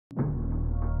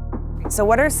So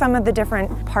what are some of the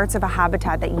different parts of a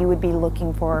habitat that you would be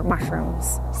looking for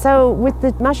mushrooms? So with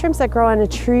the mushrooms that grow on a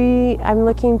tree, I'm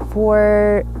looking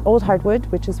for old hardwood,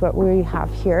 which is what we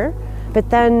have here. But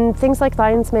then things like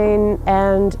lion's mane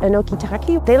and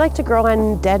enokitake, they like to grow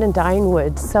on dead and dying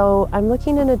wood. So I'm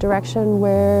looking in a direction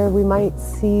where we might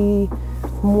see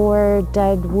more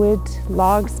dead wood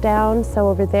logs down. So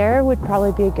over there would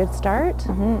probably be a good start.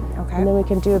 Okay. And then we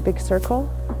can do a big circle.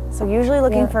 So usually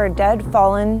looking for dead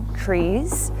fallen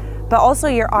trees, but also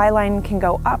your eye line can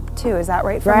go up too. Is that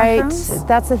right for mushrooms?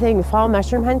 That's the thing. Fall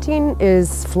mushroom hunting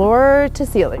is floor to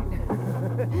ceiling.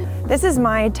 This is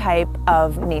my type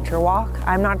of nature walk.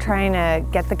 I'm not trying to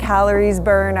get the calories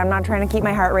burned. I'm not trying to keep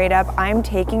my heart rate up. I'm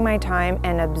taking my time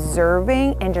and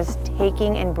observing and just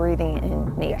taking and breathing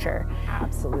in nature.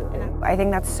 Absolutely. I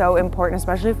think that's so important,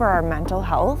 especially for our mental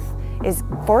health, is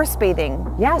forest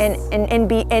bathing. Yes.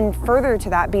 And further to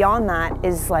that, beyond that,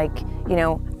 is like, you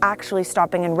know, actually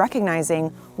stopping and recognizing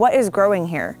what is growing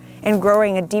here and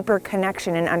growing a deeper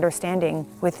connection and understanding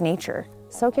with nature.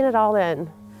 Soaking it all in.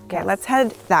 Okay, let's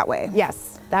head that way.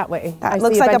 Yes, that way. That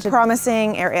looks like a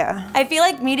promising area. I feel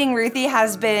like meeting Ruthie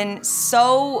has been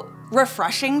so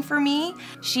refreshing for me.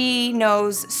 She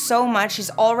knows so much. She's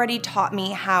already taught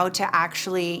me how to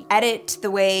actually edit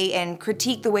the way and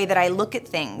critique the way that I look at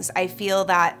things. I feel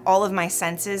that all of my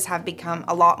senses have become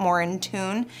a lot more in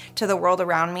tune to the world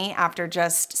around me after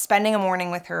just spending a morning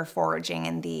with her foraging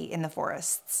in the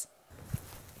forests.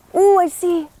 Ooh, I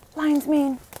see lion's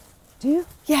mane. Do you?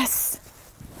 Yes.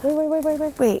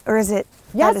 Wait. Wait, or is it?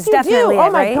 Yes, that is you definitely do. it,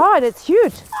 Oh my right? God, it's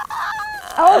huge.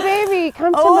 Oh baby,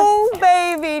 come to Oh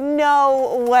baby,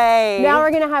 no way. Now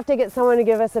we're gonna have to get someone to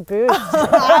give us a boost.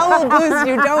 I will boost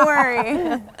you, don't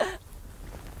worry.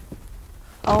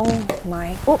 Oh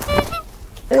my. Oh,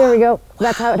 there we go.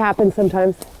 That's how it happens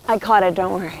sometimes. I caught it,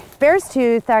 don't worry. Bear's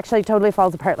tooth actually totally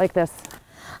falls apart like this.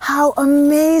 How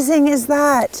amazing is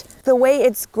that? The way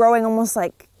it's growing almost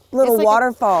like little like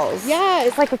waterfalls. Yeah,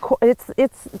 it's like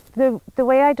it's the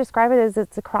way I describe it is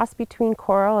it's a cross between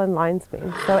coral and lion's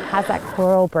mane. So it has that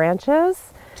coral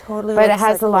branches, Totally. but it looks has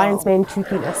like the coral. lion's mane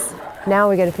toothiness. Now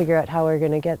we got to figure out how we're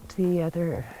gonna get the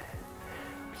other.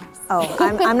 Oh,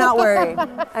 I'm not worried.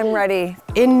 I'm ready.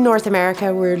 In North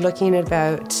America, we're looking at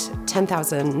about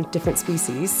 10,000 different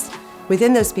species.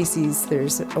 Within those species,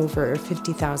 there's over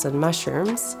 50,000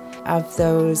 mushrooms. Of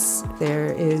those,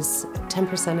 there is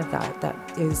 10% of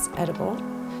that is edible.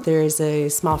 There is a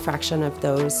small fraction of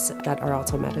those that are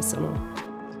also medicinal.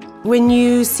 When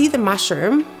you see the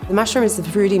mushroom is the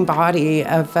fruiting body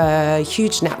of a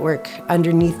huge network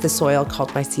underneath the soil called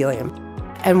mycelium.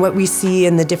 And what we see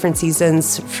in the different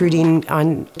seasons fruiting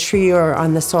on tree or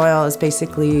on the soil is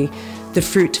basically the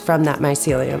fruit from that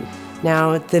mycelium.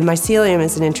 Now, the mycelium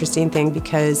is an interesting thing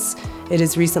because it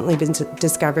has recently been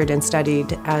discovered and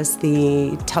studied as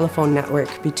the telephone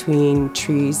network between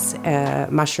trees,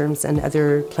 mushrooms, and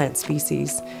other plant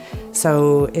species.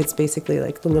 So it's basically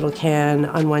like the little can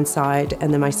on one side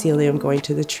and the mycelium going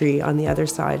to the tree on the other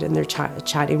side, and they're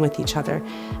chatting with each other.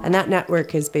 And that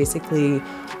network is basically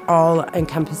all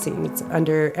encompassing. It's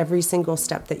under every single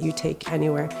step that you take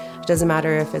anywhere. It doesn't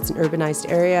matter if it's an urbanized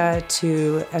area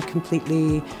to a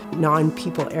completely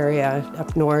non-people area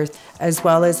up north, as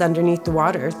well as underneath the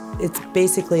water. It's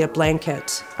basically a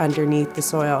blanket underneath the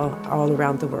soil all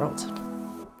around the world.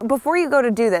 Before you go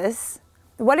to do this,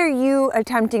 what are you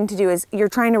attempting to do? Is you're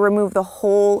trying to remove the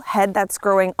whole head that's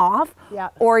growing off? Yeah.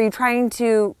 Or are you trying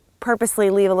to purposely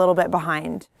leave a little bit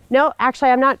behind? No,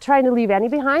 actually, I'm not trying to leave any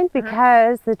behind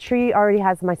because the tree already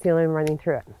has mycelium running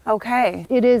through it. Okay.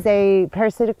 It is a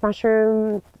parasitic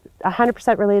mushroom,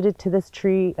 100% related to this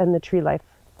tree and the tree life.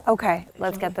 Okay,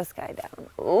 let's get this guy down.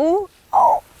 Ooh,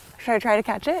 oh, should I try to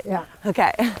catch it? Yeah.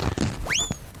 Okay.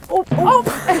 Oh,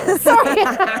 sorry.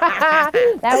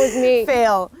 That was me.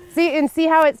 Fail. See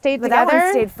how it stayed But together? that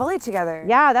one stayed fully together.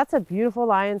 Yeah, that's a beautiful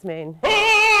lion's mane.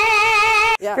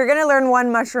 If you're gonna learn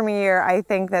one mushroom a year, I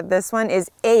think that this one is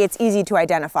it's easy to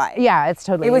identify. Yeah, it's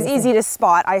totally It was easy to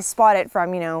spot. I spot it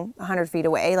from, 100 feet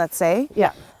away, let's say.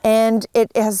 Yeah. And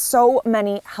it has so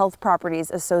many health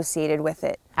properties associated with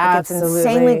it. Absolutely. Like it's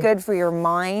insanely good for your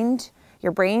mind,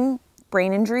 your brain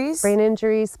injuries. Brain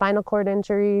injuries, spinal cord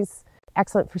injuries,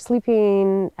 excellent for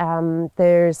sleeping.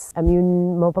 There's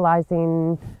immune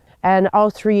mobilizing, and all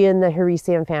three in the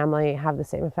Hericium family have the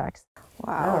same effects.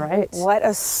 Wow. All right. What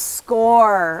a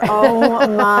score. Oh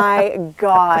my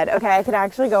God. Okay, I could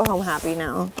actually go home happy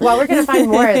now. Well, we're going to find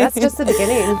more. That's just the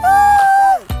beginning.